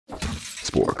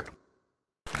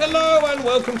Hello and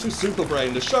welcome to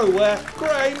Superbrain, the show where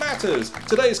grey matters.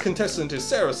 Today's contestant is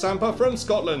Sarah Samper from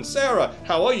Scotland. Sarah,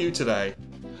 how are you today?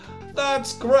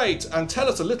 That's great, and tell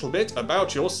us a little bit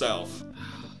about yourself.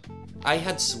 I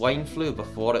had swine flu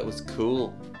before it was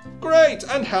cool. Great,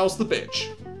 and how's the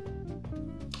bitch?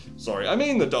 Sorry, I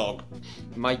mean the dog.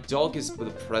 My dog is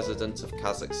the president of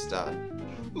Kazakhstan.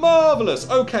 Marvellous!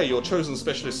 Okay, your chosen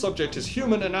specialist subject is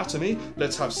human anatomy.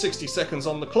 Let's have 60 seconds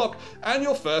on the clock. And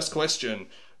your first question.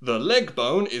 The leg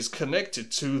bone is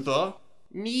connected to the...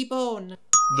 Knee bone.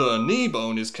 The knee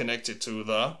bone is connected to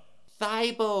the...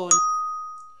 Thigh bone.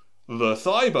 The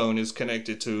thigh bone is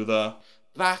connected to the...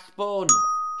 Backbone.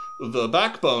 The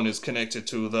backbone is connected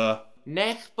to the...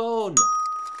 Neck bone.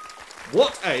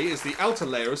 What A is the outer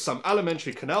layer of some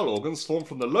alimentary canal organs formed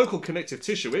from the local connective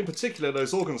tissue, in particular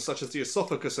those organs such as the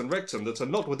esophagus and rectum that are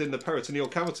not within the peritoneal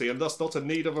cavity and thus not in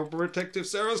need of a protective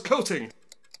serous coating?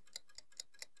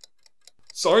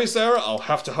 Sorry, Sarah, I'll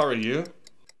have to hurry you.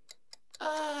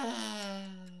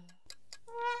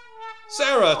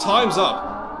 Sarah, time's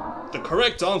up. The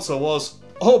correct answer was,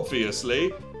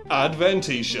 obviously,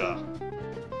 adventitia.